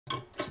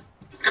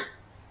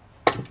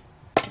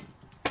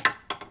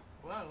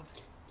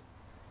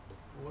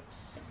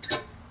Whoops.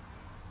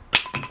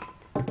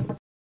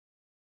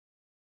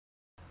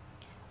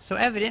 So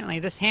evidently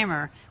this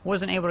hammer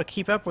wasn't able to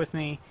keep up with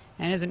me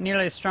and isn't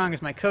nearly as strong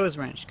as my Coase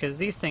wrench, because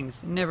these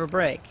things never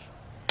break.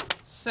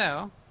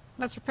 So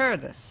let's repair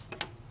this.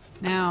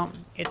 Now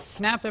it's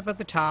snapped up at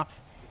the top.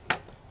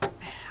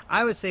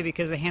 I would say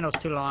because the handle's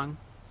too long,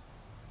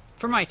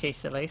 for my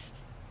taste at least.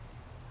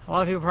 A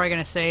lot of people are probably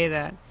going to say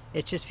that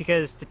it's just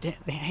because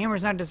the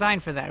hammer's not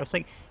designed for that. It's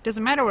like, it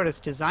doesn't matter what it's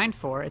designed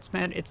for, it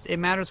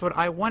matters what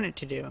I want it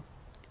to do.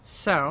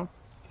 So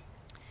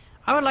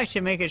I would like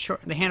to make it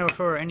the handle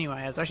shorter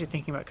anyway. I was actually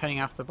thinking about cutting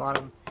off the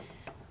bottom.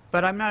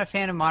 But I'm not a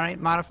fan of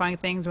modifying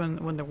things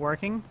when they're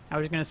working. I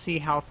was going to see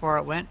how far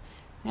it went,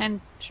 and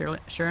sure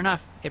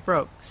enough, it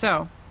broke.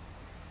 So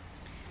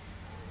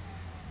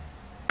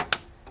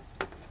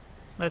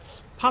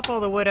let's pop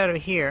all the wood out of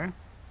here,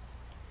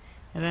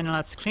 and then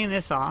let's clean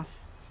this off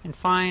and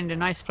find a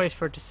nice place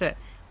for it to sit.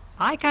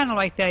 I kind of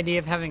like the idea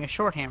of having a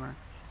short hammer,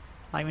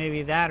 like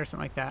maybe that or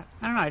something like that.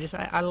 I don't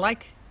know.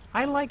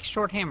 I like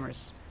short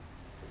hammers.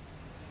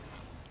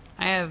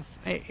 I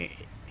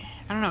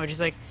don't know.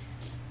 Just like,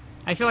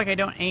 I feel like I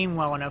don't aim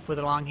well enough with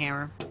a long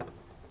hammer,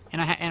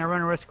 and I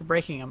run a risk of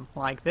breaking them,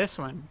 like this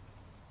one.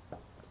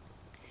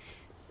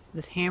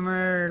 This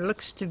hammer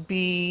looks to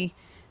be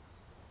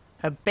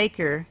a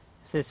Baker.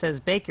 So it says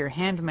Baker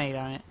handmade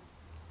on it.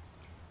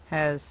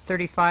 Has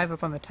 35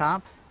 up on the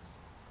top.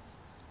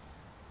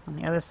 On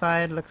the other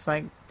side looks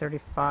like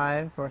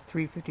 35 or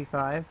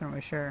 355, I'm not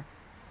really sure.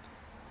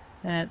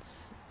 Then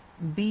it's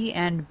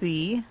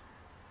B&B.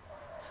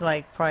 It's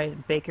like probably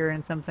Baker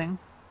and something.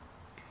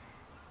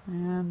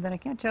 And then I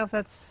can't tell if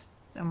that's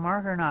a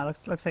mark or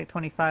not. Looks like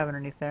 25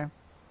 underneath there.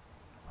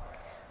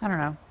 I don't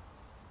know.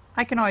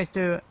 I can always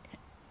do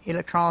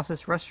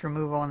electrolysis rust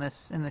removal on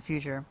this in the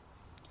future.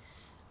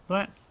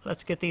 But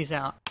let's get these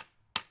out.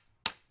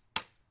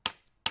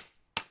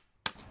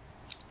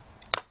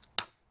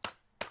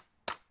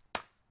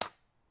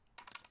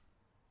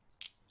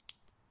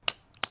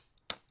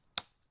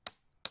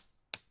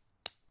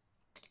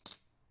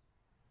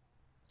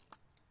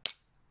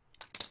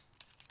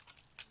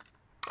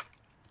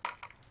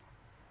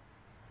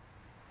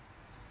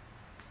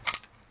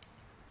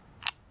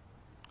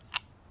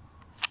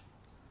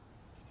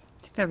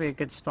 I think that'd be a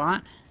good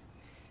spot.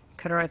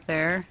 Cut it right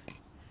there,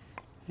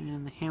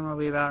 and the hammer will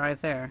be about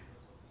right there.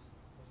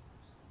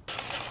 I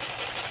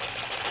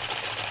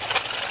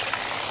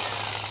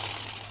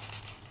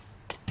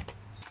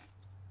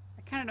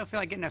kind of don't feel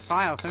like getting a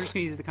file, so I'm just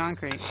going to use the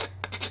concrete.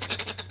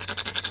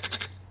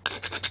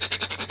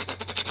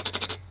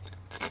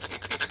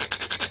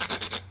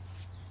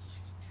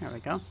 There we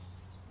go.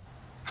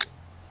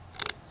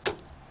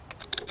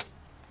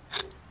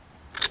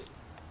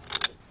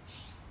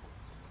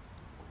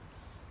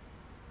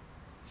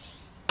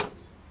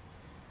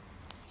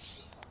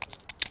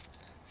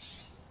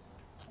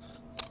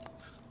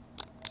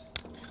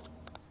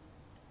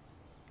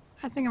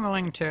 I think I'm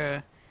willing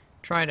to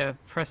try to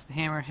press the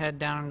hammer head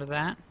down into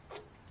that.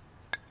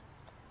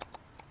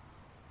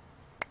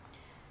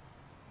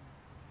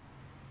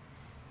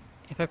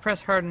 If I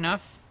press hard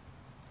enough,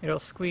 it'll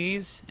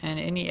squeeze and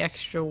any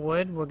extra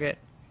wood will get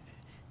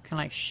kind of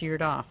like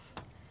sheared off.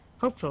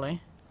 Hopefully.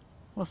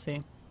 We'll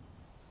see.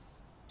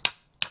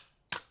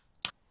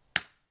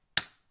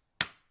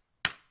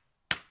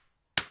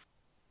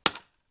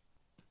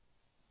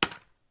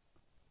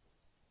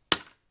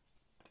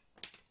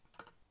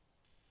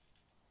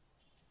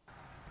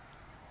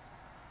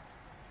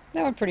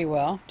 That went pretty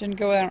well. Didn't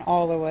go out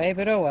all the way,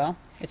 but oh well.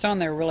 It's on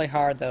there really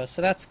hard though,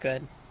 so that's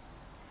good.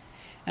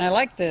 And I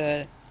like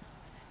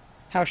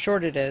how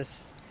short it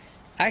is.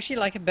 I actually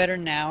like it better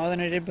now than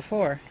I did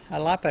before. A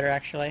lot better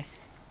actually.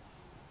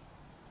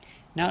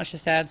 Now let's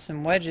just add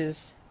some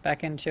wedges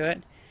back into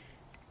it.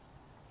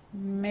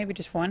 Maybe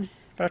just one,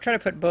 but I'll try to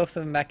put both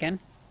of them back in.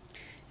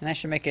 And that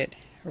should make it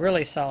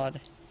really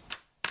solid.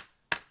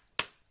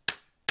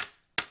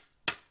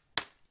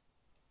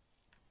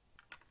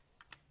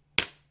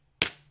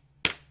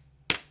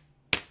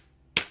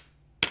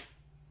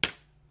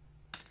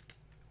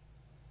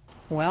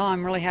 Well,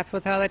 I'm really happy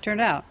with how that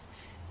turned out.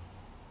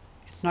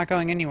 It's not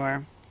going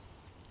anywhere.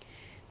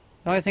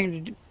 The only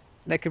thing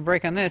that could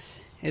break on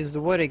this is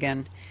the wood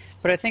again.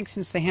 But I think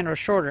since the handle is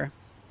shorter,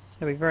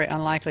 it'll be very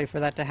unlikely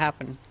for that to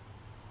happen.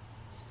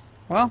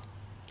 Well,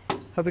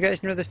 hope you guys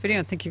enjoyed this video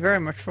and thank you very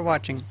much for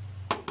watching.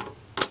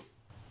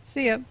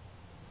 See ya!